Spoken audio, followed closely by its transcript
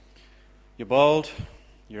You're bold,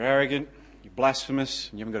 you're arrogant, you're blasphemous,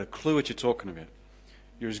 and you haven't got a clue what you're talking about.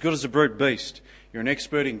 You're as good as a brute beast. You're an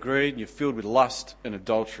expert in greed, and you're filled with lust and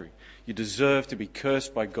adultery. You deserve to be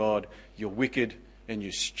cursed by God. You're wicked and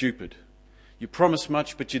you're stupid. You promise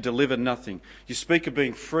much, but you deliver nothing. You speak of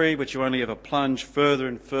being free, but you only ever plunge further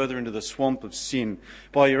and further into the swamp of sin.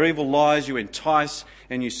 By your evil lies, you entice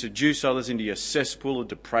and you seduce others into your cesspool of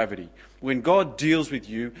depravity. When God deals with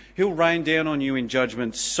you, He'll rain down on you in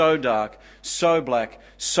judgment so dark, so black,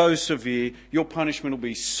 so severe. Your punishment will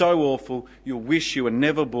be so awful, you'll wish you were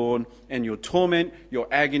never born, and your torment, your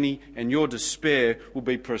agony, and your despair will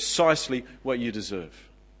be precisely what you deserve.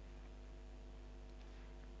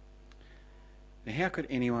 Now, how could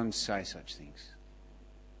anyone say such things?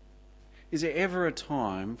 Is there ever a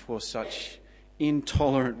time for such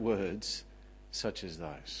intolerant words such as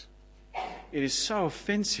those? It is so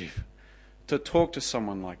offensive to talk to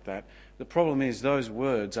someone like that. The problem is those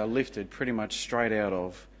words are lifted pretty much straight out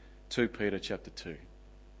of 2 Peter chapter 2.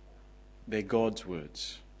 They're God's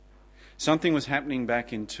words. Something was happening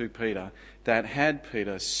back in 2 Peter that had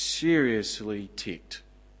Peter seriously ticked.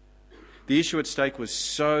 The issue at stake was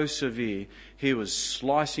so severe, he was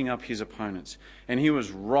slicing up his opponents, and he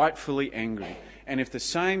was rightfully angry. And if the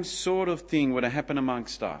same sort of thing were to happen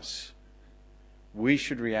amongst us, we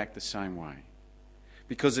should react the same way.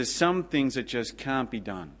 Because there's some things that just can't be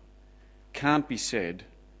done, can't be said,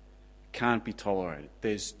 can't be tolerated.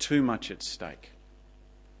 There's too much at stake.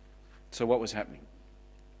 So what was happening?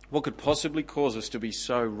 What could possibly cause us to be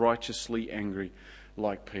so righteously angry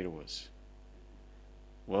like Peter was?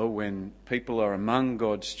 Well, when people are among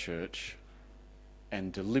God's church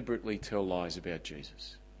and deliberately tell lies about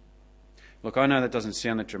Jesus. Look, I know that doesn't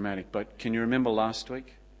sound that dramatic, but can you remember last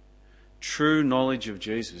week? True knowledge of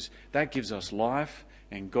Jesus, that gives us life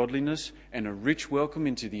and godliness and a rich welcome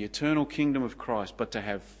into the eternal kingdom of Christ. But to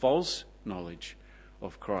have false knowledge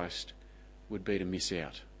of Christ would be to miss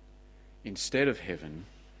out. Instead of heaven,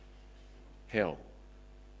 hell.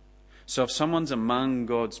 So if someone's among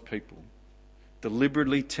God's people,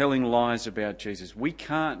 deliberately telling lies about Jesus, we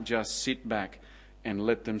can't just sit back and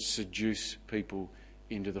let them seduce people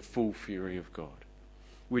into the full fury of God.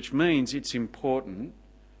 Which means it's important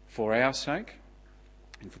for our sake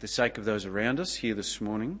and for the sake of those around us here this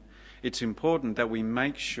morning, it's important that we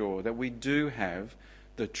make sure that we do have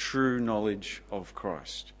the true knowledge of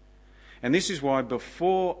Christ. And this is why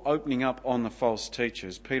before opening up on the false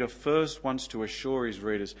teachers, Peter first wants to assure his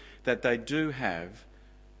readers that they do have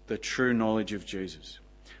the true knowledge of Jesus.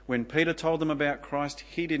 When Peter told them about Christ,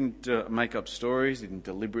 he didn't make up stories, he didn't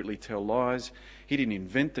deliberately tell lies, he didn't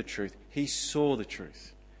invent the truth. He saw the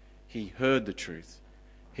truth. He heard the truth.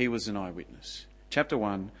 He was an eyewitness. Chapter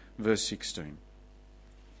 1, verse 16.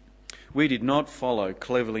 We did not follow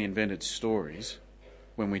cleverly invented stories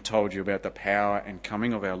when we told you about the power and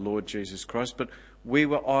coming of our Lord Jesus Christ, but we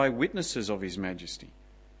were eyewitnesses of His majesty.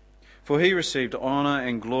 For He received honour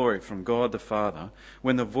and glory from God the Father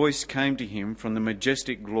when the voice came to Him from the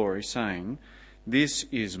majestic glory, saying, "This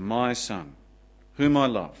is my Son, whom I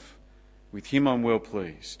love. With Him I'm well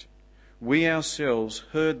pleased." We ourselves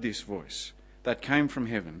heard this voice that came from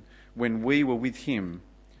heaven when we were with Him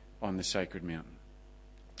on the sacred mountain.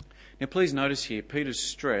 Now please notice here Peter's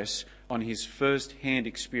stress on his first-hand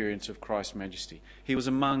experience of Christ's majesty. He was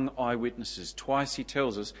among eyewitnesses. Twice he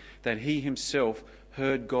tells us that he himself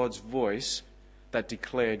heard God's voice that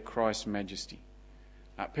declared Christ's majesty.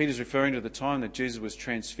 Peter's referring to the time that Jesus was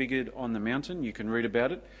transfigured on the mountain. You can read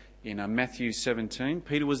about it in Matthew 17.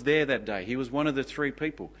 Peter was there that day. He was one of the 3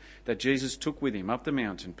 people that Jesus took with him up the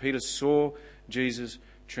mountain. Peter saw Jesus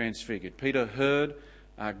transfigured. Peter heard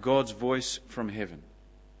God's voice from heaven.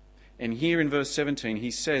 And here in verse 17 he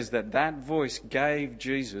says that that voice gave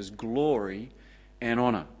Jesus glory and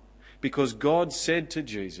honour. Because God said to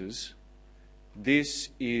Jesus, "This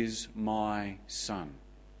is my Son,"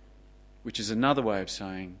 which is another way of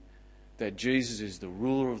saying that Jesus is the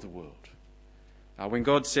ruler of the world. When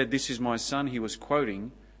God said, "This is my Son," he was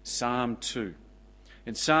quoting Psalm 2.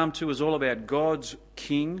 And Psalm 2 is all about God's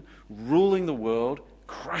King ruling the world,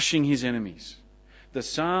 crushing his enemies. The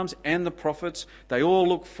Psalms and the prophets, they all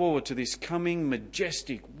look forward to this coming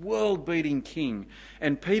majestic, world-beating King.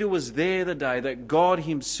 And Peter was there the day that God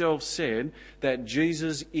himself said that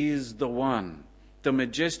Jesus is the one, the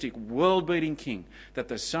majestic, world-beating King that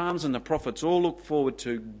the Psalms and the prophets all look forward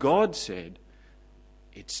to. God said,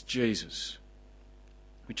 it's Jesus.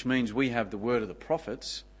 Which means we have the word of the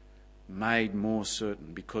prophets made more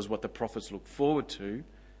certain, because what the prophets look forward to,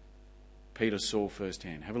 Peter saw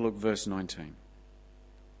firsthand. Have a look, verse 19.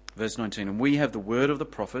 Verse 19, and we have the word of the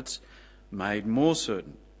prophets made more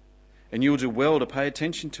certain, and you'll do well to pay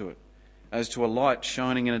attention to it, as to a light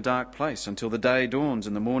shining in a dark place until the day dawns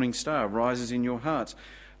and the morning star rises in your hearts.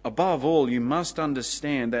 Above all, you must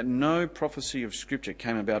understand that no prophecy of Scripture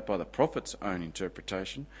came about by the prophet's own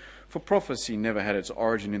interpretation, for prophecy never had its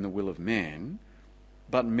origin in the will of man,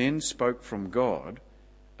 but men spoke from God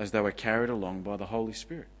as they were carried along by the Holy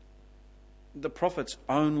Spirit. The prophets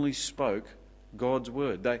only spoke God's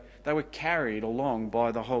word. They were carried along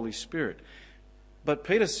by the Holy Spirit. But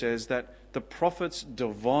Peter says that the prophets'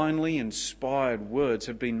 divinely inspired words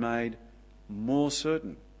have been made more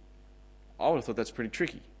certain. I would have thought that's pretty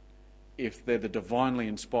tricky. If they're the divinely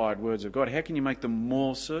inspired words of God, how can you make them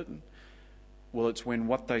more certain? Well, it's when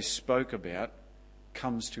what they spoke about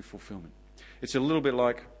comes to fulfillment. It's a little bit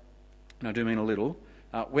like, and I do mean a little,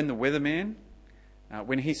 when the weatherman,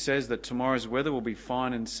 when he says that tomorrow's weather will be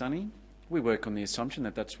fine and sunny, we work on the assumption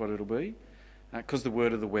that that's what it'll be, because the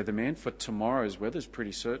word of the weatherman for tomorrow's weather is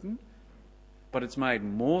pretty certain, but it's made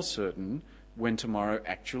more certain when tomorrow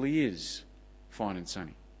actually is fine and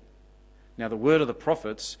sunny. Now, the word of the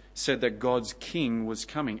prophets said that God's king was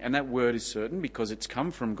coming, and that word is certain because it's come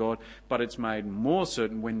from God, but it's made more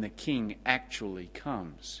certain when the king actually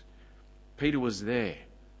comes. Peter was there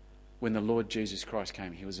when the Lord Jesus Christ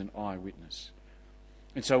came. He was an eyewitness.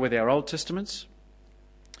 And so with our Old Testaments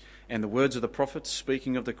and the words of the prophets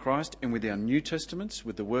speaking of the Christ, and with our New Testaments,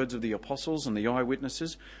 with the words of the apostles and the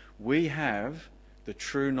eyewitnesses, we have the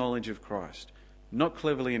true knowledge of Christ. Not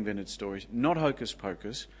cleverly invented stories, not hocus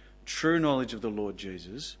pocus, true knowledge of the Lord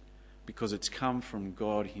Jesus, because it's come from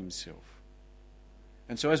God himself.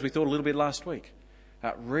 And so as we thought a little bit last week,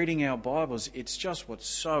 reading our Bibles, it's just what's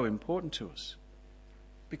so important to us.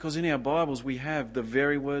 Because in our Bibles we have the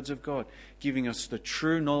very words of God, giving us the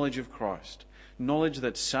true knowledge of Christ. Knowledge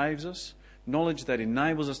that saves us, knowledge that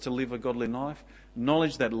enables us to live a godly life,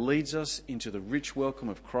 knowledge that leads us into the rich welcome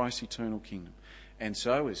of Christ's eternal kingdom. And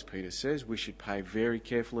so, as Peter says, we should pay very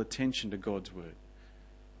careful attention to God's word.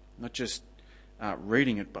 Not just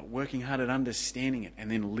reading it, but working hard at understanding it and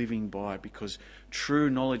then living by it, because true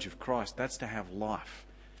knowledge of Christ, that's to have life,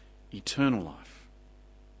 eternal life.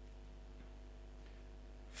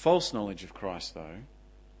 False knowledge of Christ, though,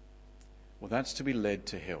 well, that's to be led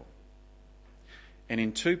to hell. And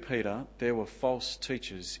in 2 Peter, there were false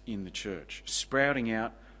teachers in the church, sprouting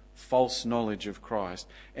out false knowledge of Christ.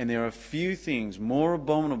 And there are few things more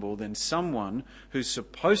abominable than someone who's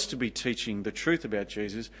supposed to be teaching the truth about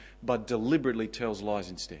Jesus, but deliberately tells lies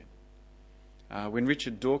instead. When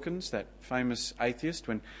Richard Dawkins, that famous atheist,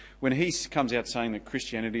 when he comes out saying that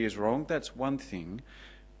Christianity is wrong, that's one thing.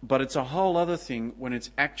 But it's a whole other thing when it's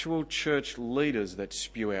actual church leaders that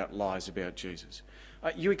spew out lies about Jesus.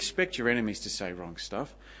 You expect your enemies to say wrong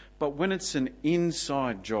stuff, but when it's an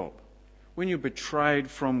inside job, when you're betrayed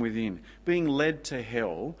from within, being led to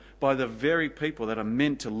hell by the very people that are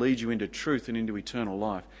meant to lead you into truth and into eternal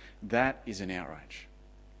life, that is an outrage.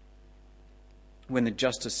 When the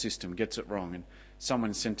justice system gets it wrong and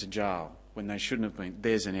someone's sent to jail when they shouldn't have been,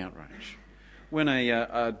 there's an outrage. When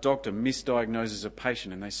a doctor misdiagnoses a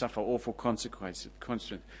patient and they suffer awful consequences,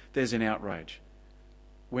 there's an outrage.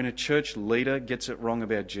 When a church leader gets it wrong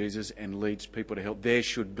about Jesus and leads people to hell, there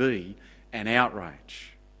should be an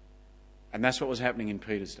outrage. And that's what was happening in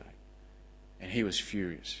Peter's day. And he was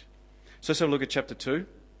furious. So let's have a look at chapter 2,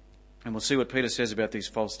 and we'll see what Peter says about these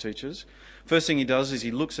false teachers. First thing he does is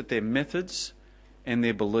he looks at their methods and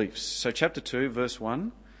their beliefs. So chapter 2, verse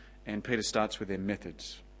 1, and Peter starts with their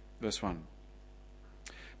methods. Verse 1.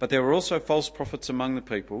 But there were also false prophets among the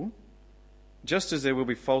people, just as there will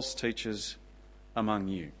be false teachers among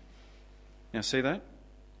you. Now see that?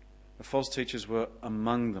 The false teachers were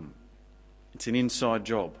among them. It's an inside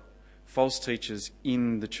job. False teachers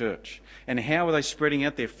in the church. And how are they spreading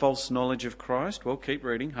out their false knowledge of Christ? Well, keep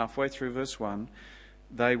reading, halfway through verse 1.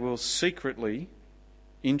 They will secretly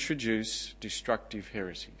introduce destructive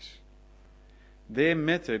heresies. Their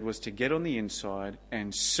method was to get on the inside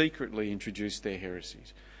and secretly introduce their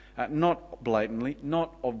heresies. Not blatantly,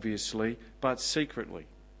 not obviously, but secretly,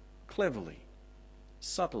 cleverly,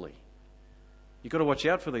 subtly. You've got to watch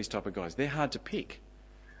out for these type of guys. They're hard to pick.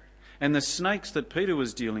 And the snakes that Peter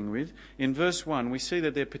was dealing with, in verse 1, we see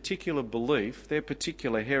that their particular belief, their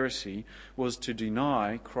particular heresy, was to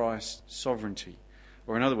deny Christ's sovereignty.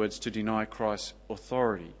 Or in other words, to deny Christ's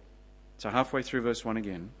authority. So halfway through verse 1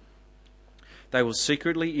 again. They will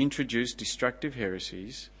secretly introduce destructive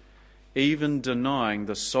heresies, even denying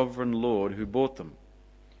the sovereign Lord who bought them,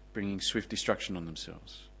 bringing swift destruction on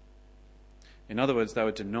themselves. In other words, they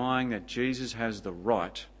were denying that Jesus has the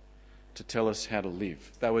right to tell us how to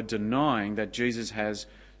live. They were denying that Jesus has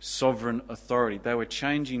sovereign authority. They were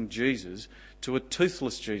changing Jesus to a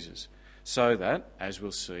toothless Jesus, So that, as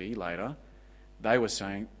we'll see later, they were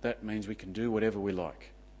saying that means we can do whatever we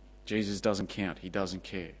like. Jesus doesn't count. He doesn't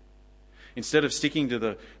care. Instead of sticking to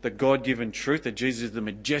the God-given truth that Jesus is the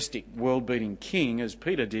majestic, world-beating king, as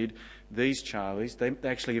Peter did, these Charlies, they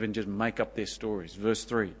actually even just make up their stories. Verse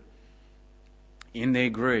 3. In their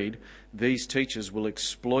greed, these teachers will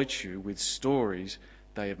exploit you with stories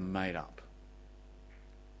they have made up.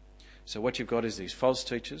 So what you've got is these false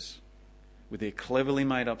teachers with their cleverly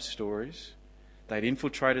made up stories. They'd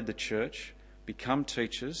infiltrated the church, become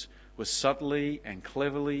teachers, were subtly and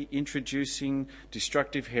cleverly introducing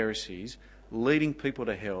destructive heresies, leading people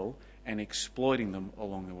to hell and exploiting them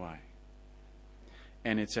along the way.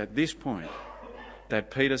 And it's at this point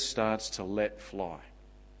that Peter starts to let fly.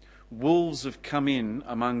 Wolves have come in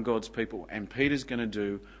among God's people, and Peter's going to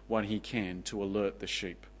do what he can to alert the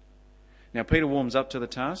sheep. Now, Peter warms up to the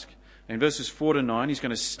task. In verses 4 to 9, he's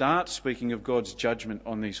going to start speaking of God's judgment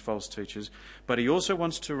on these false teachers, but he also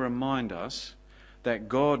wants to remind us that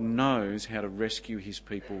God knows how to rescue his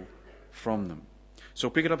people from them. So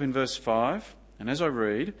we'll pick it up in verse 5, and as I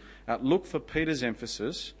read, look for Peter's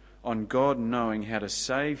emphasis on God knowing how to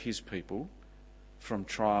save his people from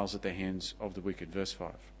trials at the hands of the wicked. Verse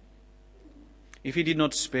 5. If he did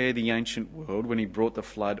not spare the ancient world when he brought the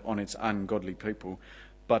flood on its ungodly people,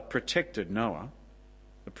 but protected Noah,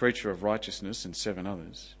 the preacher of righteousness, and 7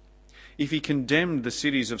 others, if he condemned the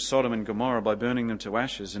cities of Sodom and Gomorrah by burning them to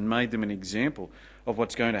ashes and made them an example of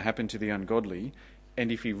what's going to happen to the ungodly,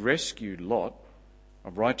 and if he rescued Lot,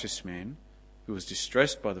 a righteous man, who was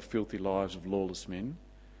distressed by the filthy lives of lawless men,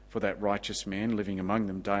 for that righteous man living among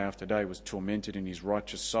them day after day was tormented in his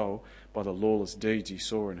righteous soul by the lawless deeds he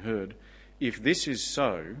saw and heard, if this is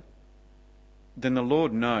so, then the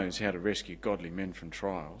Lord knows how to rescue godly men from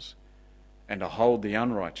trials and to hold the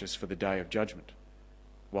unrighteous for the day of judgment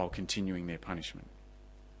while continuing their punishment.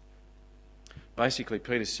 Basically,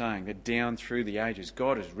 Peter's saying that down through the ages,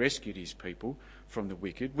 God has rescued his people from the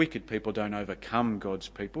wicked. Wicked people don't overcome God's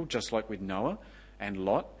people, just like with Noah and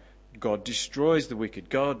Lot. God destroys the wicked.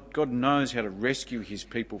 God knows how to rescue his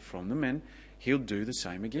people from them, and he'll do the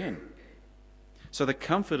same again. So the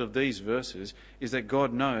comfort of these verses is that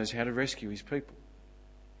God knows how to rescue his people.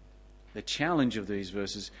 The challenge of these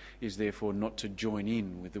verses is therefore not to join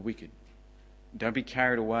in with the wicked. Don't be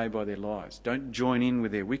carried away by their lies. Don't join in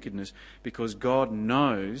with their wickedness, because God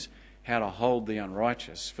knows how to hold the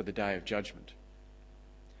unrighteous for the day of judgment.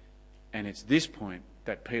 And it's this point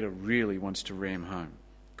that Peter really wants to ram home.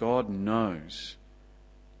 God knows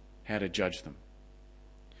how to judge them.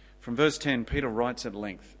 From verse 10, Peter writes at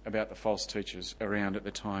length about the false teachers around at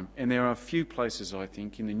the time. And there are a few places, I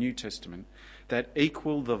think, in the New Testament that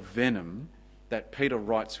equal the venom that Peter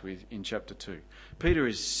writes with in chapter 2. Peter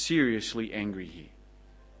is seriously angry here.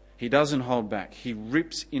 He doesn't hold back. He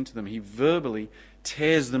rips into them. He verbally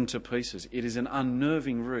tears them to pieces. It is an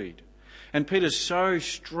unnerving read. And Peter's so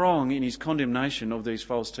strong in his condemnation of these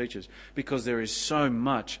false teachers because there is so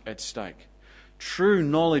much at stake. True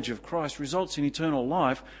knowledge of Christ results in eternal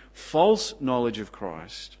life. False knowledge of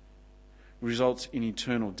Christ results in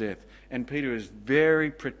eternal death. And Peter is very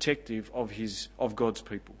protective of God's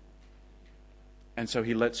people. And so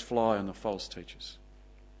he lets fly on the false teachers.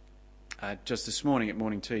 Just this morning at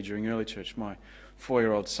morning tea during early church, my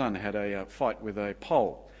 4-year-old son had a fight with a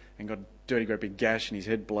pole and got a dirty great big gash in his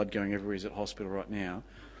head, blood going everywhere. He's at hospital right now.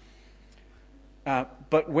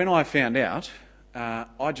 But when I found out,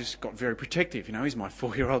 I just got very protective. You know, he's my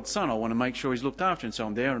 4-year-old son. I want to make sure he's looked after. And so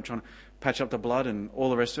I'm there and I'm trying to patch up the blood and all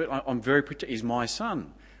the rest of it. I'm very protective. He's my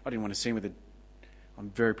son. I didn't want to see him with a... I'm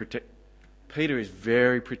very protective. Peter is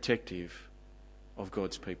very protective of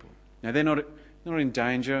God's people. Now, they're not in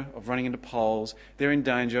danger of running into poles. They're in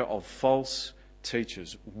danger of false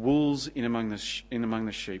teachers, wolves in among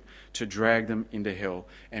the sheep, to drag them into hell.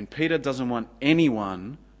 And Peter doesn't want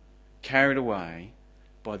anyone carried away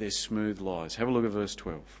by their smooth lies. Have a look at verse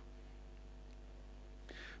 12.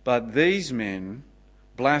 But these men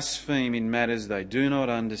blaspheme in matters they do not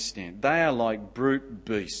understand. They are like brute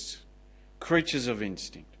beasts, creatures of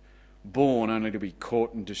instinct, born only to be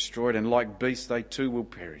caught and destroyed, and like beasts they too will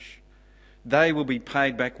perish. They will be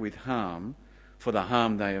paid back with harm for the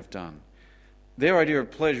harm they have done. Their idea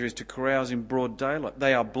of pleasure is to carouse in broad daylight.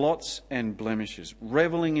 They are blots and blemishes,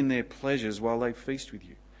 revelling in their pleasures while they feast with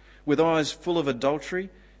you. With eyes full of adultery,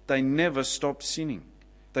 they never stop sinning.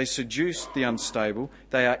 They seduce the unstable.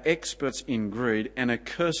 They are experts in greed, an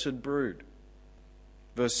accursed brood.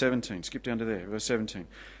 Verse 17, skip down to there, verse 17.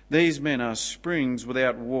 These men are springs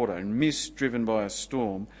without water and mist driven by a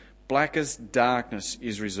storm. Blackest darkness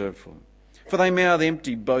is reserved for them. For they mouth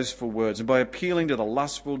empty, boastful words, and by appealing to the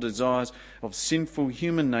lustful desires of sinful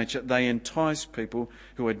human nature, they entice people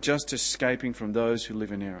who are just escaping from those who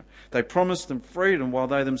live in error. They promise them freedom while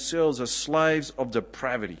they themselves are slaves of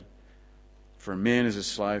depravity. For a man is a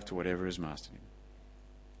slave to whatever has mastered him.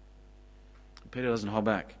 Peter doesn't hold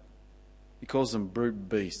back. He calls them brute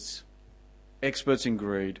beasts, experts in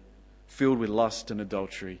greed, filled with lust and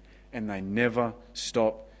adultery, and they never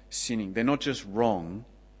stop sinning. They're not just wrong,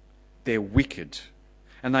 they're wicked.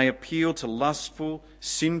 And they appeal to lustful,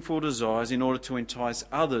 sinful desires in order to entice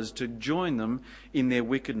others to join them in their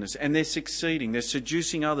wickedness. And they're succeeding. They're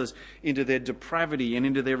seducing others into their depravity and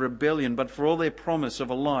into their rebellion. But for all their promise of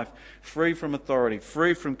a life free from authority,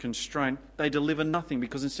 free from constraint, they deliver nothing,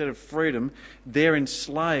 because instead of freedom, they're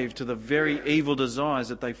enslaved to the very evil desires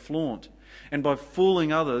that they flaunt. And by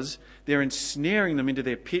fooling others, they're ensnaring them into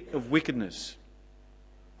their pit of wickedness.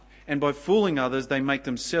 And by fooling others, they make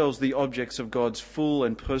themselves the objects of God's full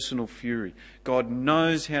and personal fury. God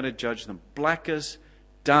knows how to judge them. Blackest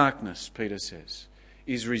darkness, Peter says,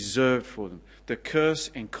 is reserved for them. The curse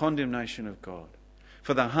and condemnation of God.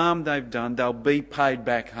 For the harm they've done, they'll be paid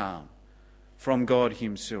back harm from God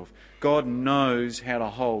himself. God knows how to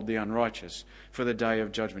hold the unrighteous for the day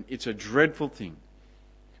of judgment. It's a dreadful thing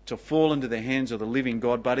to fall into the hands of the living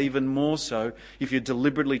God, but even more so if you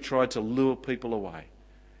deliberately try to lure people away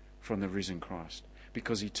from the risen Christ,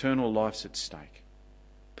 because eternal life's at stake.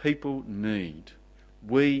 We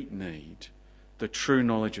need the true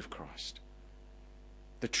knowledge of Christ.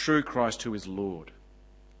 The true Christ who is Lord.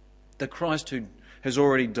 The Christ who has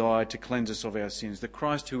already died to cleanse us of our sins. The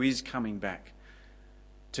Christ who is coming back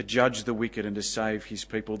to judge the wicked and to save his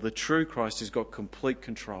people. The true Christ has got complete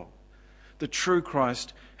control. The true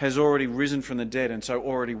Christ has already risen from the dead and so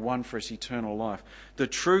already won for us eternal life. The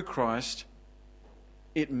true Christ,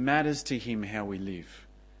 it matters to him how we live,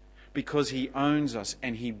 because he owns us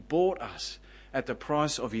and he bought us at the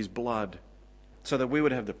price of his blood so that we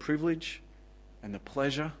would have the privilege and the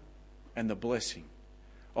pleasure and the blessing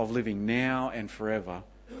of living now and forever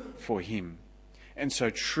for him. And so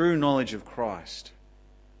true knowledge of Christ,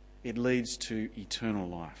 it leads to eternal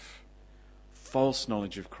life. False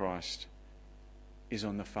knowledge of Christ is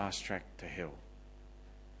on the fast track to hell.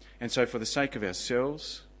 And so for the sake of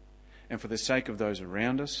ourselves, and for the sake of those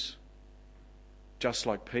around us, just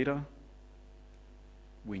like Peter,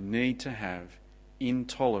 we need to have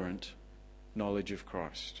intolerant knowledge of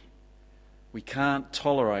Christ. We can't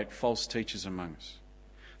tolerate false teachers among us.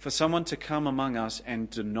 For someone to come among us and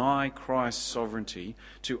deny Christ's sovereignty,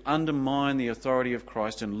 to undermine the authority of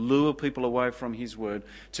Christ and lure people away from his word,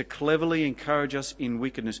 to cleverly encourage us in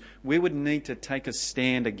wickedness, we would need to take a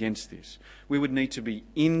stand against this. We would need to be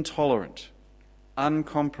intolerant,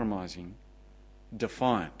 uncompromising,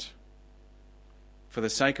 defiant. For the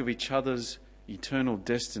sake of each other's eternal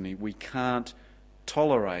destiny, we can't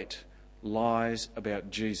tolerate lies about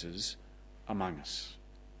Jesus among us.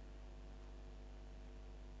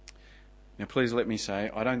 Now, please let me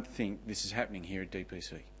say, I don't think this is happening here at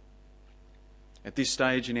DPC. At this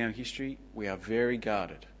stage in our history, we are very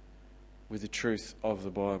guarded with the truth of the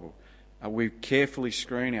Bible. We carefully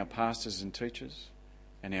screen our pastors and teachers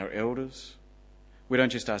and our elders. We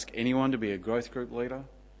don't just ask anyone to be a growth group leader.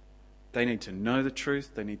 They need to know the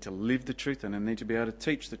truth, they need to live the truth, and they need to be able to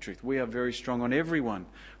teach the truth. We are very strong on everyone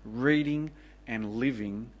reading and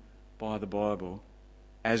living by the Bible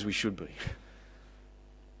as we should be.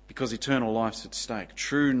 Because eternal life's at stake.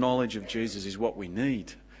 True knowledge of Jesus is what we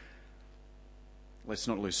need. Let's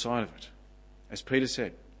not lose sight of it. As Peter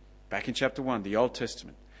said, back in chapter 1, the Old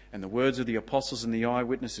Testament, and the words of the apostles and the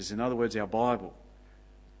eyewitnesses, in other words, our Bible,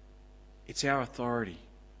 it's our authority.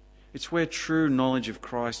 It's where true knowledge of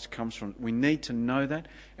Christ comes from. We need to know that,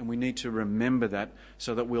 and we need to remember that,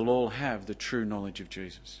 so that we'll all have the true knowledge of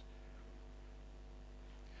Jesus.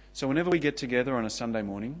 So whenever we get together on a Sunday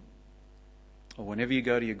morning, or whenever you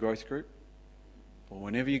go to your growth group, or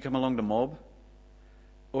whenever you come along to mob,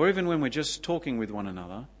 or even when we're just talking with one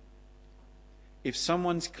another, if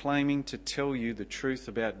someone's claiming to tell you the truth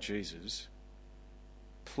about Jesus,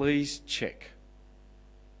 please check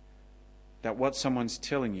that what someone's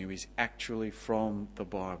telling you is actually from the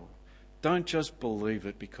Bible. Don't just believe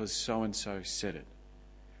it because so-and-so said it.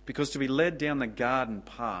 Because to be led down the garden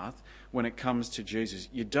path when it comes to Jesus,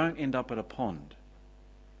 you don't end up at a pond,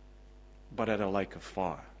 but at a lake of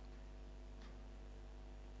fire.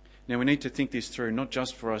 Now we need to think this through, not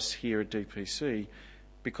just for us here at DPC,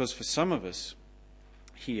 because for some of us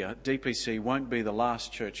here, DPC won't be the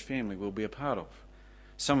last church family we'll be a part of.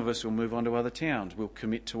 Some of us will move on to other towns, we'll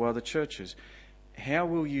commit to other churches. How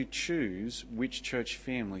will you choose which church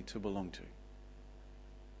family to belong to?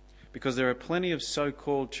 Because there are plenty of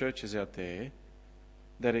so-called churches out there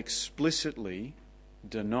that explicitly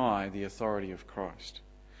deny the authority of Christ.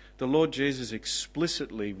 The Lord Jesus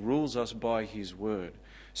explicitly rules us by his word.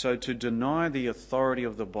 So to deny the authority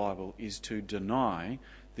of the Bible is to deny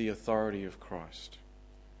the authority of Christ.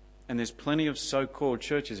 And there's plenty of so-called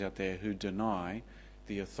churches out there who deny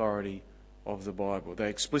the authority of the Bible. They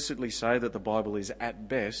explicitly say that the Bible is at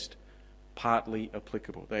best partly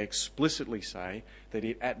applicable. They explicitly say that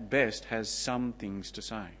it at best has some things to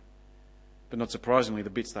say. But not surprisingly, the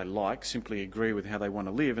bits they like simply agree with how they want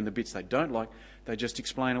to live, and the bits they don't like, they just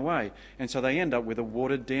explain away. And so they end up with a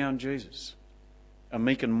watered-down Jesus, a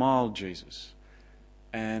meek and mild Jesus,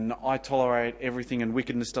 and I tolerate everything and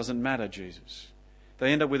wickedness doesn't matter Jesus.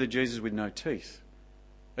 They end up with a Jesus with no teeth,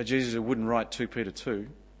 a Jesus who wouldn't write 2 Peter 2,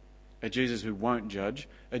 a Jesus who won't judge,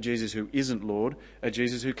 a Jesus who isn't Lord, a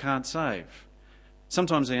Jesus who can't save.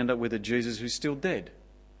 Sometimes they end up with a Jesus who's still dead.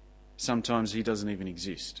 Sometimes he doesn't even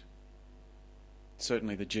exist.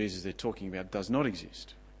 Certainly the Jesus they're talking about does not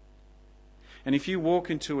exist. And if you walk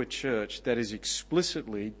into a church that is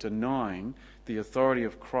explicitly denying the authority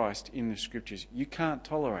of Christ in the Scriptures, you can't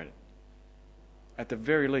tolerate it. At the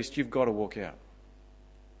very least, you've got to walk out.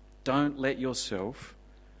 Don't let yourself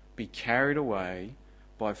be carried away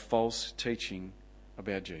by false teaching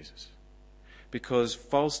about Jesus. Because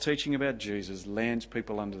false teaching about Jesus lands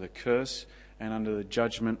people under the curse and under the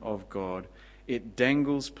judgment of God. It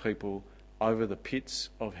dangles people over the pits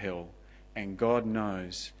of hell, and God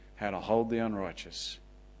knows how to hold the unrighteous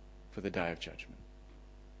for the day of judgment.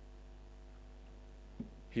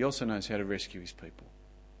 He also knows how to rescue his people.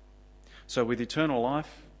 So with eternal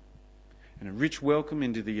life and a rich welcome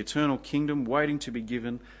into the eternal kingdom waiting to be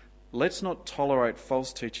given, let's not tolerate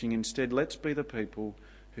false teaching. Instead, let's be the people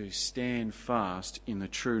who stand fast in the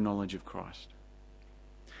true knowledge of Christ.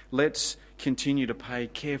 Let's continue to pay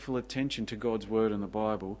careful attention to God's word and the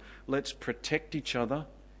Bible. Let's protect each other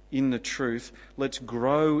in the truth. Let's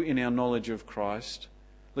grow in our knowledge of Christ.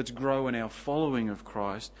 Let's grow in our following of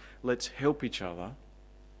Christ. Let's help each other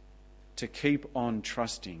to keep on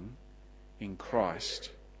trusting in Christ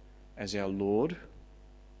as our Lord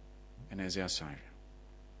and as our Saviour.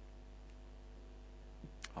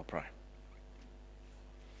 I'll pray.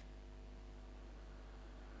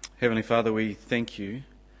 Heavenly Father, we thank you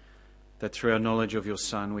that through our knowledge of your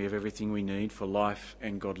Son we have everything we need for life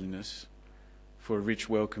and godliness, for a rich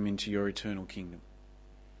welcome into your eternal kingdom.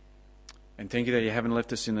 And thank you that you haven't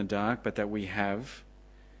left us in the dark, but that we have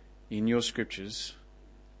in your Scriptures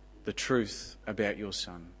the truth about your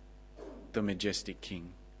Son, the majestic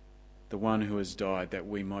King, the one who has died that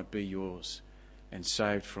we might be yours and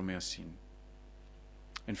saved from our sin.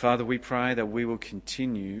 And Father, we pray that we will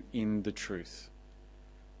continue in the truth,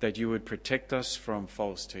 that you would protect us from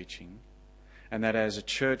false teaching, and that as a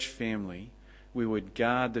church family we would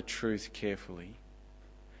guard the truth carefully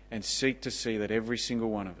and seek to see that every single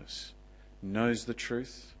one of us knows the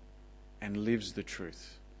truth and lives the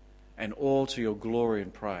truth, and all to your glory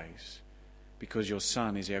and praise, because your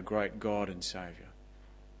Son is our great God and Saviour.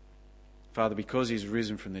 Father, because he's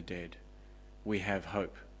risen from the dead, we have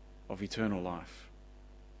hope of eternal life.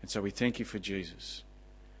 And so we thank you for Jesus,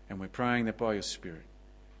 and we're praying that by your Spirit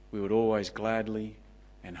we would always gladly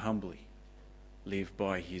and humbly live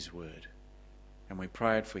by his word. And we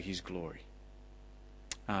pray it for his glory.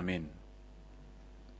 Amen.